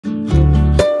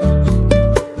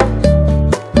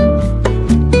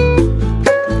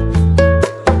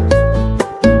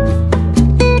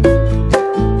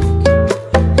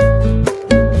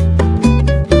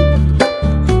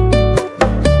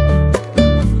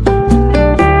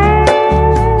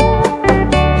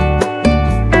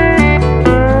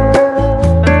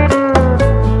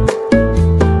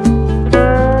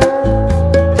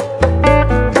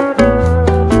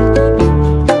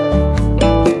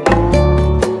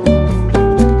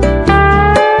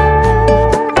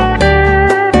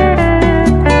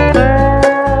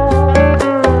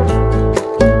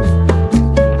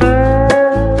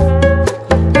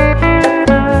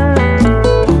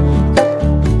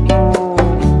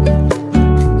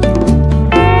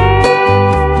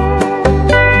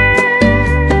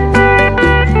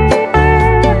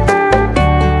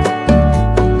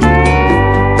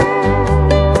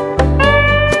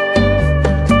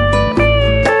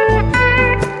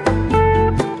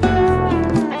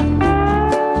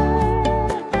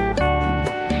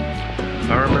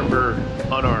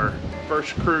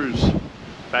cruise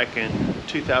back in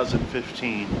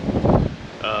 2015.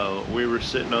 We were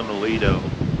sitting on the Lido.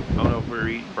 I don't know if we were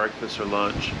eating breakfast or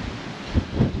lunch,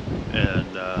 and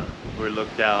we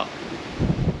looked out,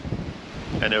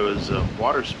 and it was a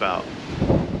water spout.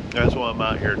 That's what I'm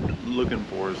out here looking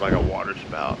for, is like a water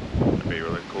spout. That'd be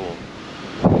really cool.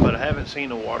 But I haven't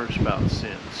seen a water spout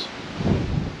since.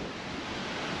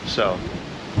 So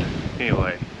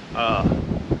anyway,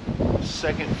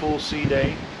 second full sea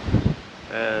day,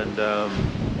 and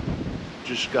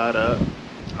just got up.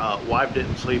 Wife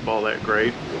didn't sleep all that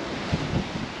great.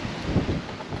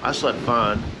 I slept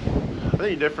fine. I think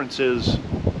the difference is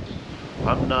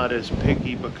I'm not as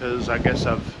picky, because I guess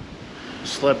I've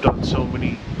slept on so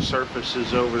many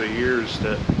surfaces over the years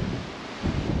that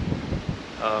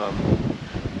a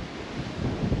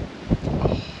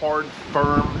hard,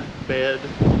 firm bed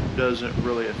doesn't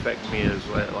really affect me as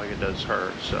like it does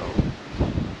her. So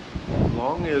as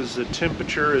long as the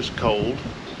temperature is cold,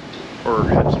 or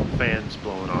have some fans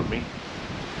blowing on me,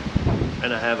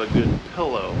 and I have a good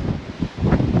pillow,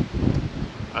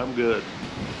 I'm good.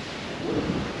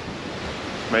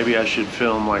 Maybe I should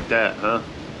film like that, huh?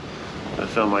 I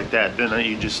film like that, then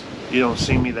you don't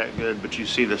see me that good, but you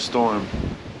see the storm.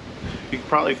 You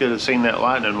probably could have seen that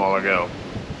lightning a while ago.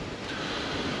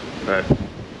 But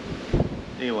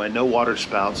anyway, no water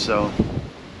spouts, so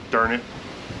darn it.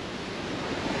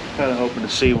 Kind of hoping to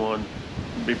see one.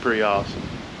 It'd be pretty awesome.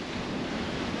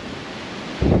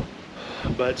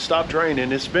 But it stopped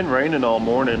raining. It's been raining all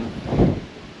morning,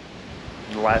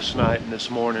 last night and this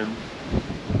morning.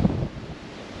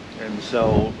 And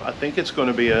so I think it's going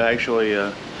to be actually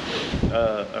a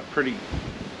pretty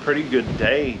good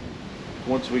day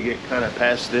once we get kind of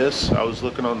past this. I was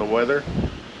looking on the weather.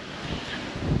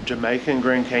 Jamaica and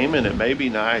Grand Cayman, it may be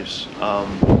nice.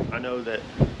 I know that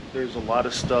there's a lot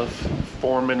of stuff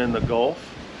forming in the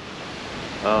Gulf,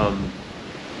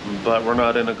 but we're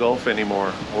not in the Gulf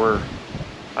anymore.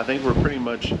 I think we're pretty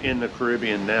much in the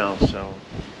Caribbean now, so,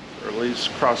 or at least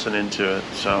crossing into it.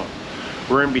 So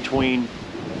we're in between.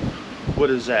 What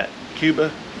is that?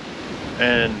 Cuba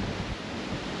and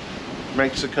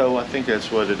Mexico, I think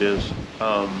that's what it is.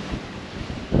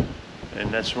 And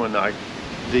that's when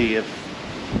the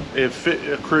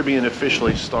Caribbean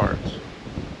officially starts.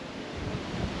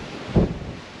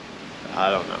 I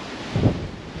don't know.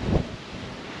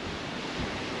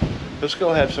 Let's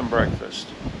go have some breakfast.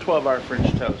 12-hour French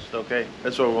toast, okay?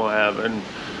 That's what we'll have, and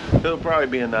it'll probably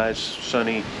be a nice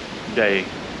sunny day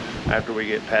after we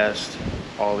get past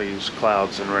all these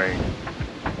clouds and rain.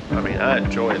 I mean, I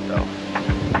enjoy it though.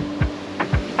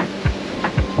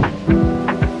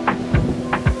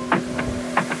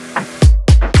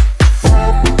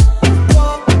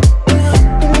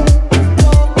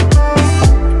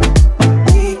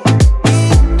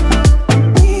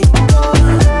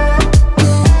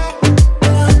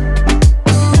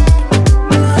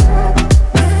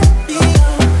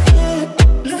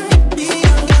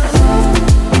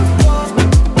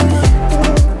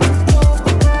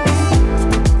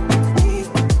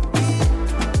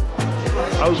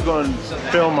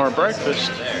 Film our breakfast,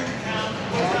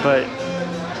 but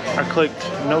I clicked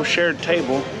no shared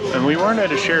table, and we weren't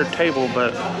at a shared table,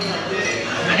 but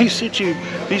they sit you,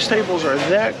 these tables are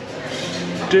that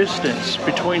distance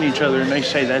between each other, and they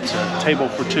say that's a table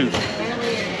for two.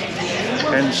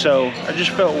 And so I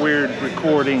just felt weird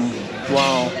recording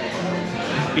while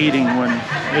eating when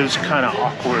it was kind of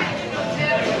awkward.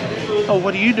 Oh,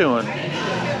 what are you doing?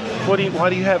 Why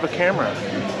do you have a camera?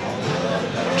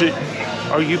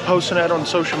 Are you posting that on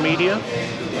social media?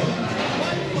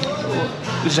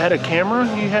 Is that a camera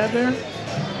you have there?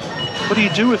 What do you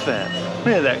do with that?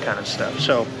 Yeah, that kind of stuff.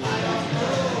 So,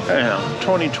 you know,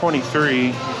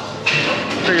 2023,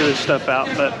 figure this stuff out.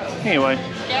 But anyway,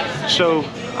 so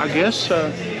I guess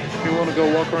we want to go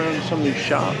walk around in some of these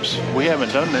shops. We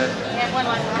haven't done that.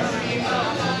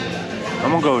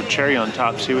 I'm gonna go cherry on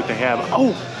top, see what they have.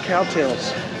 Oh,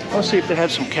 cowtails. Let's see if they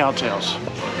have some cowtails.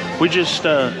 We just,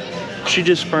 she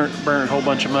just burnt a whole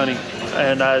bunch of money,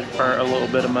 and I burnt a little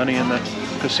bit of money in the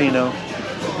casino.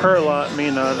 Her a lot,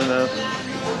 me not enough.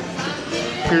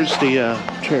 Here's the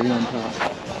cherry on top.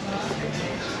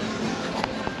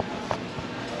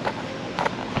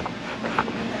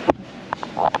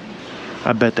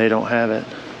 I bet they don't have it.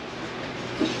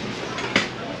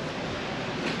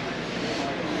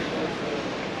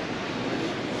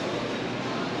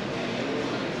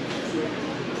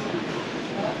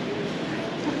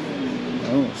 I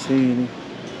don't see any.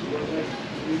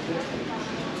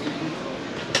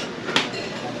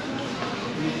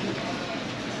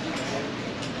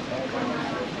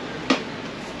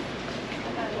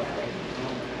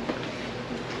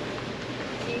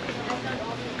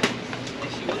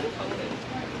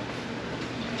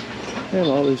 They have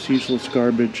all this useless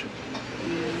garbage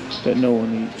that no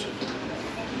one eats.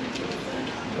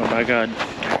 Oh my God,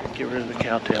 get rid of the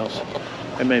cowtails.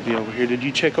 They may be over here. Did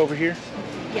you check over here?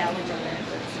 Yeah, I went down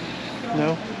there.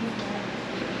 No?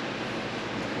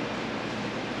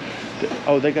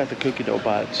 Oh, they got the cookie dough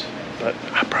bites, but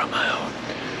I brought my own.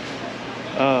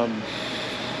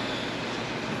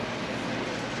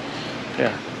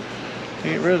 Yeah,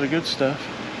 you get rid of the good stuff.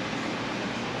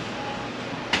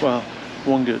 Well,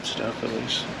 one good stuff at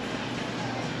least.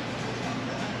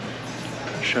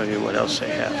 I'll show you what else they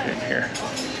have in here.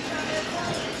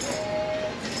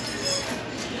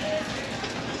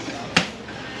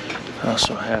 I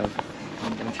also have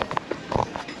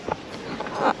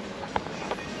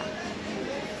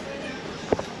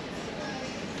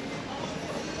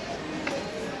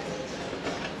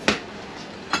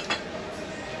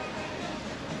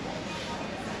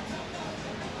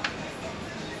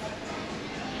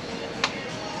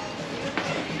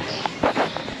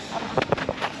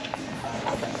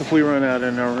if we run out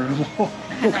in our room,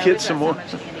 we'll get some more.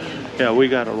 Yeah, we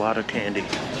got a lot of candy.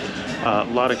 A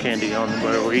lot of candy on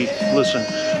where we listen.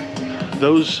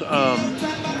 Those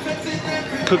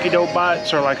cookie dough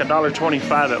bites are like $1.25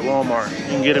 at Walmart. You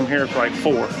can get them here for like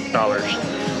 $4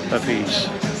 a piece.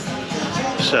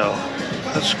 So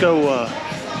let's go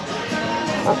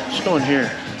in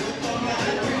here.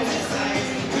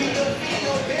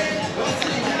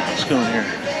 Let's go in here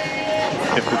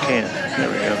if we can. There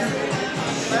we go.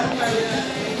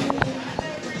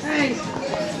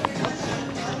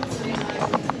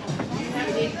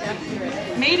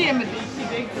 Medium would be too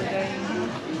big for Dane.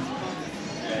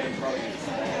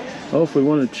 Oh, if we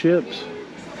wanted chips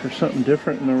or something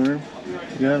different in the room,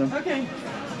 you got them. Okay.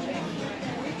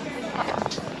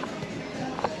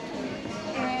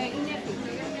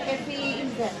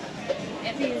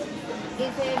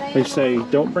 They say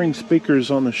don't bring speakers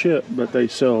on the ship, but they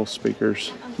sell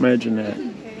speakers. Imagine that.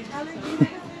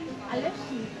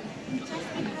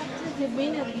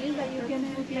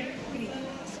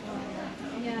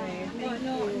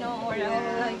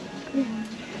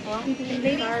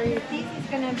 Ladies, this is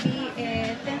gonna be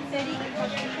 10:30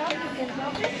 workshop. You can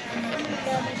drop it. It'll be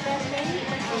 10:30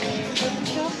 workshop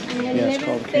and Yeah, it's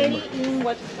called 11:30 in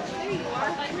workshop.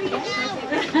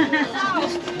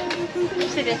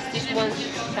 So that's just one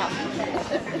shop.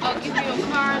 I'll give you a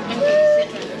card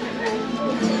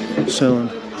and Selling.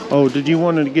 Oh, did you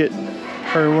want to get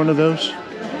her one of those? All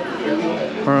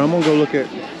right, I'm gonna go look at.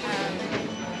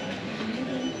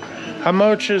 How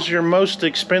much is your most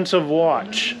expensive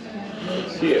watch?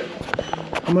 Here.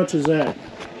 How much is that?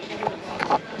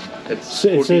 It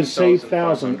says save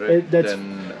 1,000.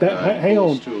 Hang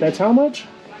on. That's how much?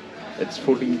 It's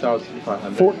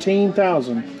 14,500.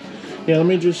 14,000. Yeah, let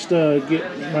me just get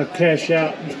my cash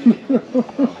out.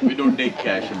 We don't take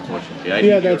cash, unfortunately.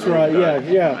 Yeah, that's right.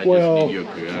 Yeah. I Well, just need your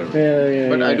QR. yeah.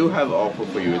 But I do have offer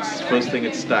for you. It's first thing,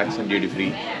 it's tax and duty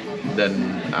free.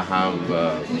 Then I have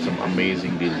some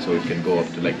amazing deals, so it can go up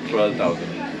to like 12,000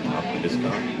 after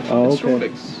discount. Oh, It's okay.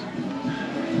 Rolex.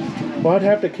 Well, I'd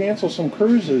have to cancel some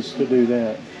cruises to do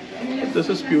that. But this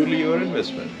is purely your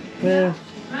investment. Yeah,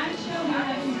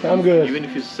 I'm good. Even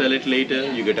if you sell it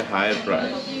later, you get a higher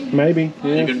price. Maybe.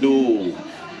 You Yeah. can do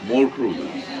more cruises.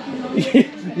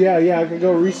 yeah. I could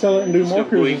go resell it and do more Instead of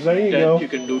doing cruises. There you 10, go. You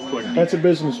can do 20. That's a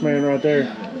businessman right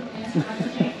there.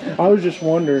 I was just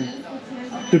wondering,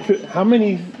 how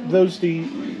many of those do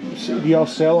y'all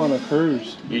sell on a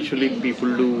cruise? Usually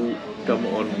people do come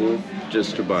on board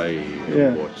just to buy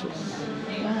watches.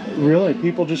 Really?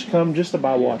 People just come just to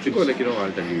buy watches? Because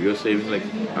I'll tell you, you're saving like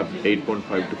up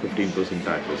 8.5 to 15%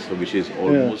 taxes, so which is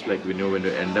almost like when you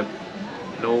end up,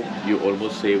 you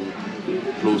almost save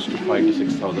close to 5,000 to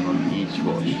 6,000 on each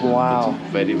watch. Wow. It's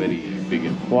a very, very big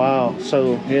amount. Wow.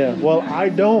 So yeah. Well, I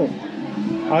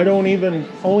don't even.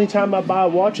 Only time I buy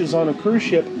watches on a cruise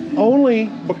ship, only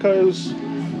because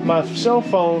my cell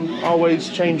phone always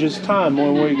changes time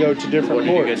when we go to different What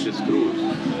did you ports. get this cruise?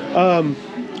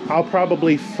 I'll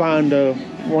probably find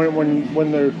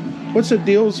when they're. What's the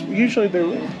deals? Usually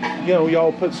they're,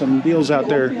 y'all put some deals out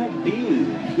there. Deal.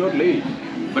 You're late.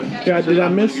 But Yeah, did I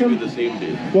miss them? them? The same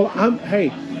day. Well,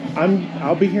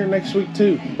 I'll be here next week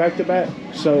too, back to back.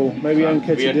 So maybe I can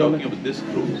catch we a are deal. talking about this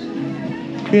cruise.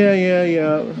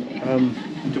 Yeah.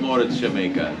 Tomorrow it's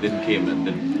Jamaica, then Cayman,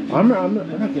 then. I'm not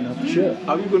getting off the ship.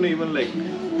 How are you going to even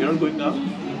you're not going up?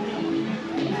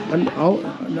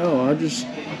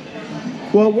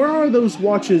 Well, where are those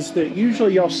watches that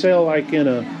usually y'all sell like in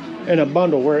a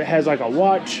bundle where it has like a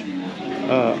watch,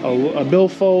 a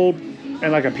billfold,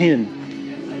 and like a pin?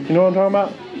 You know what I'm talking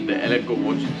about? The Eleco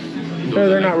watches. No,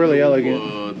 they're not really elegant.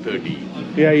 30.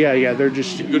 Yeah. They're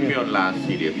just It could be on last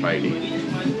CD Friday.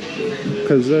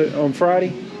 because on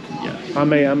Friday Yeah. I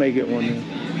may get one then.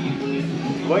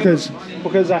 Why?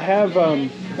 Because I have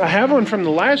one from the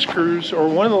last cruise or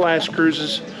one of the last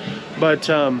cruises, but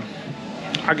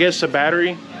I guess the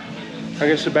battery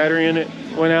in it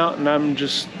went out, and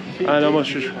I'd almost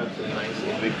just. Have some nice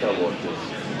Invicta watches.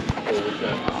 So which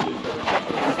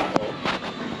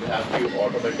have few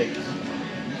automatics.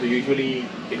 So usually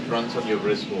it runs on your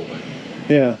wrist movement.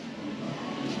 Yeah.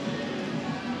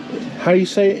 How do you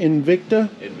say it? Invicta?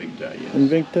 Invicta, yes.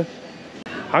 Invicta.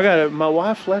 I got it. My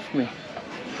wife left me.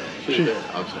 She's there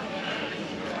outside.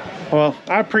 Well,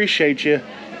 I appreciate you.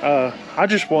 I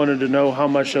just wanted to know how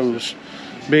much those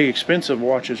big expensive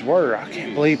watches were. I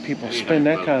can't believe people spend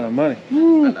that kind of money.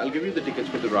 And I'll give you the tickets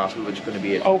for the raffle, which is going to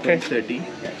be at Okay. 10:30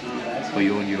 for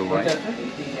you and your wife.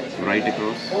 Right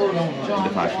across the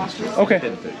fashion store. Okay.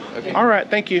 10:30. Okay. All right,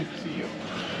 thank you. See you.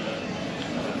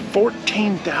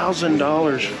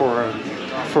 $14,000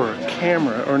 for a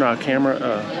camera, or not a camera,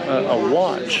 a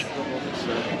watch.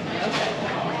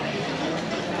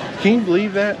 Can you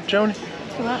believe that, Joni?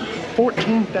 What?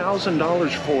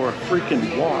 $14,000 for a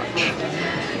freaking watch.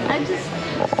 I just,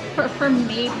 for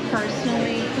me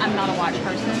personally, I'm not a watch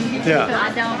person. Yeah. So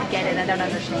I don't get it. I don't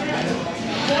understand it.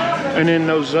 And then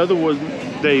those other ones,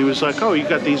 they was like, oh, you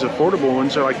got these affordable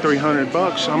ones, they're like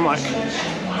 $300. I'm like,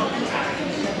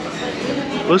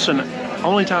 listen,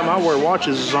 only time I wear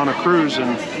watches is on a cruise,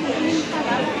 and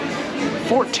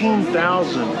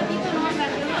 14,000.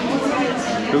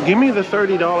 Give me the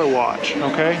 $30 watch,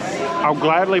 okay? I'll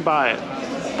gladly buy it.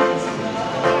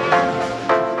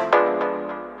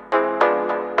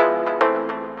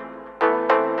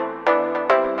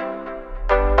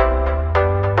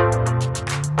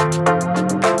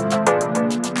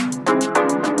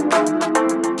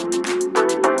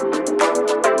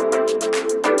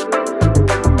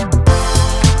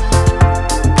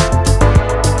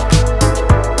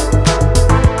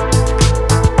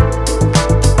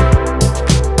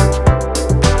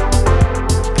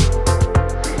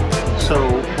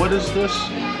 What is this?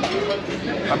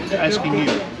 I'm asking you.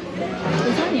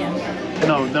 Lasagna.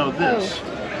 No, this.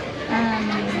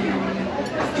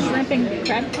 Shrimp and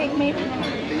crab cake, maybe?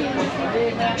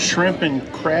 Shrimp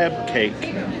and crab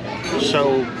cake.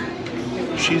 So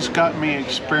she's got me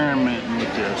experimenting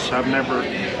with this. I've never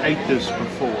ate this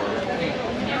before.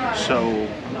 So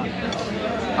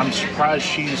I'm surprised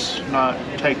she's not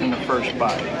taking the first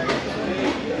bite.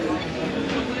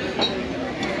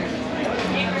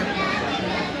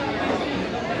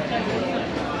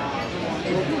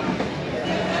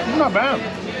 Not bad.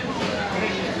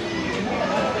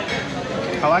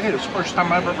 I like it. It's the first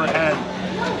time I've ever had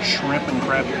shrimp and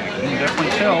crab cake. You can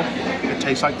definitely tell it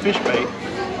tastes like fish bait.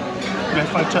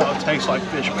 Definitely tell it tastes like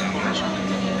fish bait.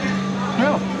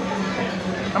 Yeah.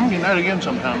 I'm getting that again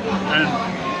sometime. And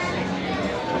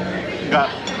got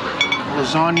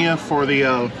lasagna for the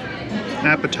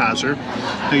appetizer.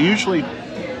 Now usually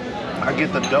I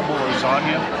get the double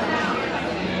lasagna,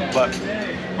 but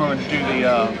we're going to do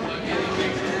the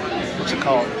what's it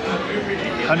called?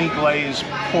 Honey glazed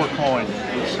pork loin.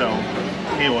 So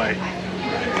anyway,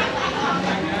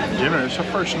 dinner. It's our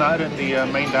first night at the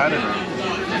main dining room.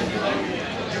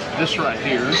 This right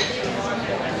here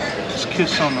is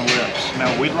Kiss on the Lips.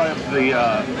 Now we love the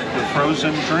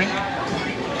frozen drink.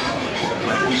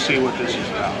 We'll see what this is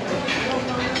about.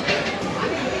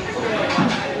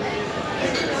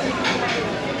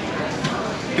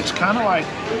 It's kind of like,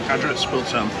 I just spilled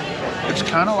some. It's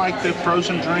kind of like the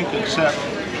frozen drink, except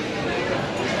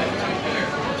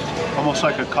almost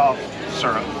like a cough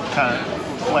syrup kind of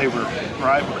flavor,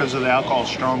 right? Because of the alcohol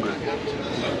stronger.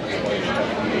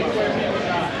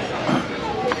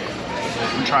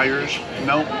 And try yours?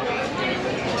 Nope.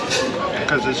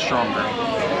 Because it's stronger.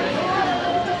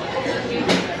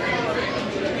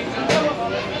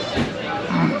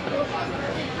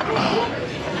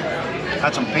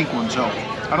 Had some pink ones though.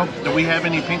 Do we have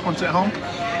any pink ones at home?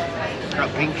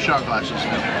 Got pink shot glasses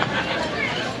now.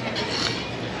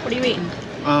 What are you eating?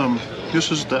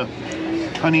 This is the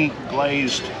honey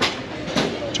glazed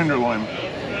tenderloin,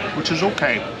 which is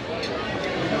okay.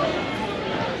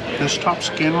 This top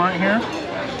skin right here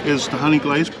is the honey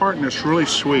glazed part, and it's really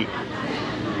sweet.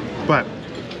 But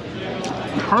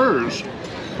hers,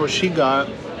 what she got,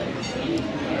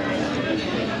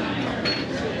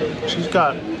 she's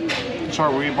got,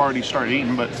 sorry, we've already started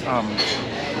eating, but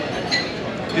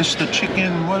it's the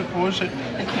chicken, what was it?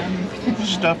 I can't remember.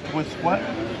 Stuffed with what? I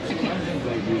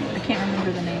can't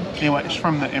remember the name. Anyway, it's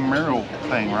from the Emerald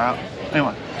thing, right?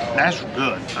 Anyway, that's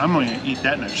good. I'm going to eat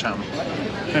that next time.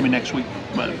 Maybe next week,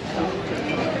 but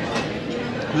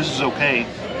This is okay,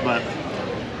 but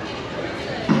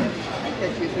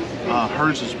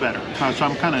hers is better. So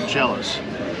I'm kind of jealous.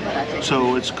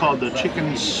 So it's called the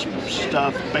chicken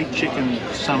stuff, baked chicken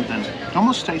something. It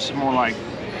almost tastes more like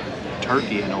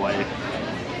turkey in a way.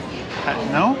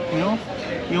 No?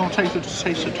 You don't taste the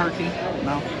taste of turkey?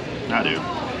 No? I do.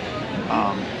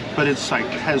 But it's like,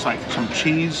 it has like some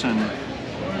cheese and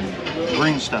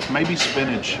green stuff, maybe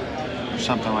spinach or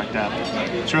something like that.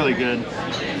 It's really good.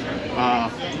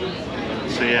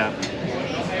 So yeah.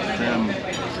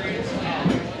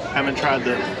 Haven't tried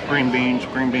the green beans.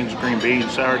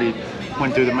 I already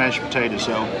went through the mashed potatoes,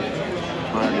 so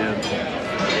what I did.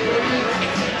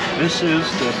 This is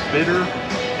the bitter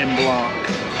and blanc,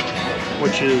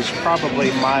 which is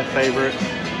probably my favorite.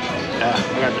 I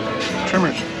got the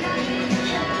trimmers.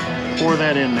 Pour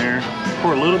that in there.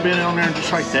 Pour a little bit on there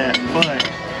just like that, but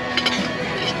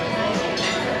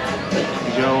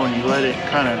you go and you let it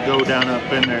kind of go down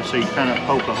up in there, so you kind of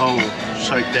poke a hole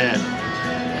just like that,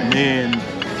 and then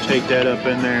take that up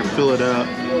in there and fill it up.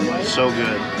 So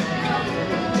good.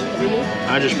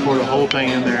 I just pour the whole thing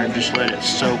in there and just let it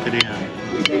soak it in.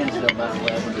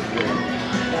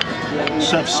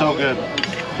 Stuff's so good.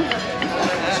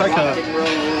 It's like a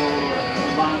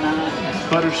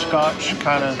butterscotch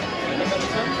kind of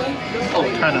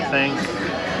thing.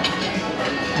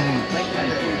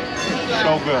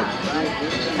 So good.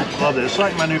 Love it. It's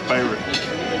like my new favorite.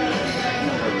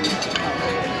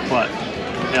 But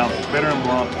yeah, bitter and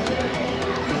blanc.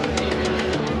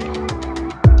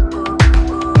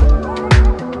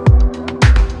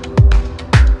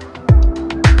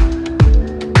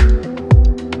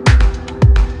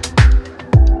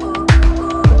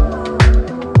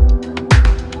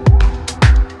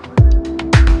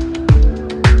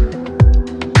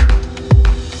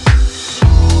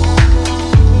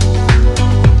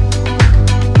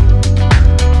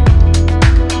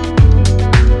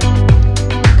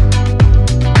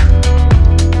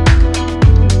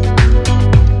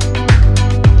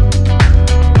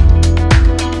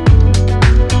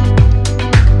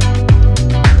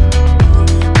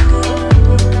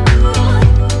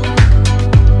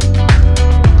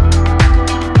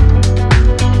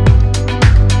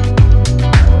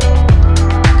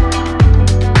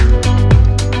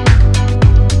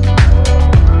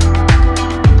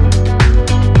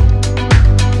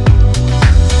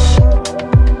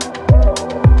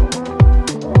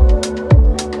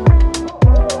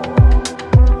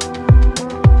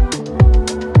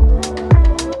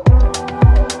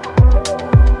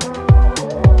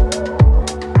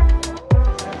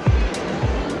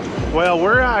 Well,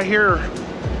 we're out here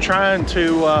trying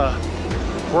to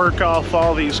work off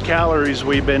all these calories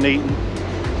we've been eating.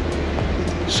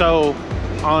 So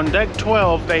on deck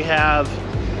 12, they have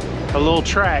a little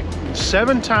track.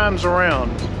 7 times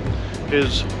around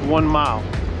is 1 mile.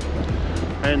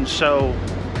 And so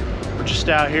we're just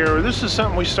out here. This is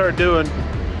something we started doing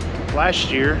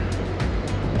last year.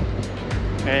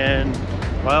 And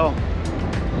well,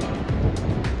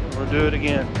 we'll do it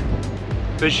again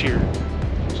this year.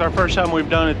 It's our first time we've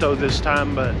done it though this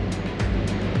time, but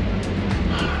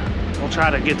we'll try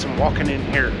to get some walking in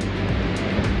here.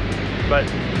 But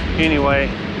anyway,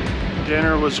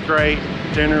 dinner was great.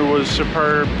 Dinner was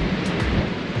superb,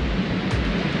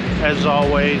 as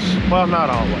always. Well, not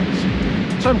always.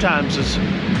 Sometimes it's,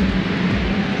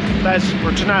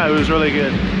 for tonight it was really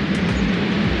good.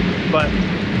 But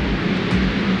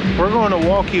we're going to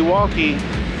walkie-walkie,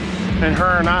 and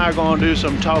her and I are going to do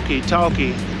some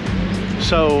talkie-talkie.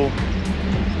 So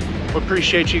we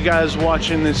appreciate you guys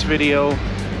watching this video.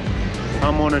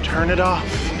 I'm gonna turn it off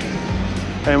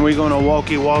and we're gonna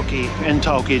walkie-walkie and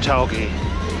talkie-talkie.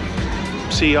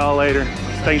 See y'all later.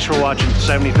 Thanks for watching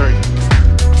 73.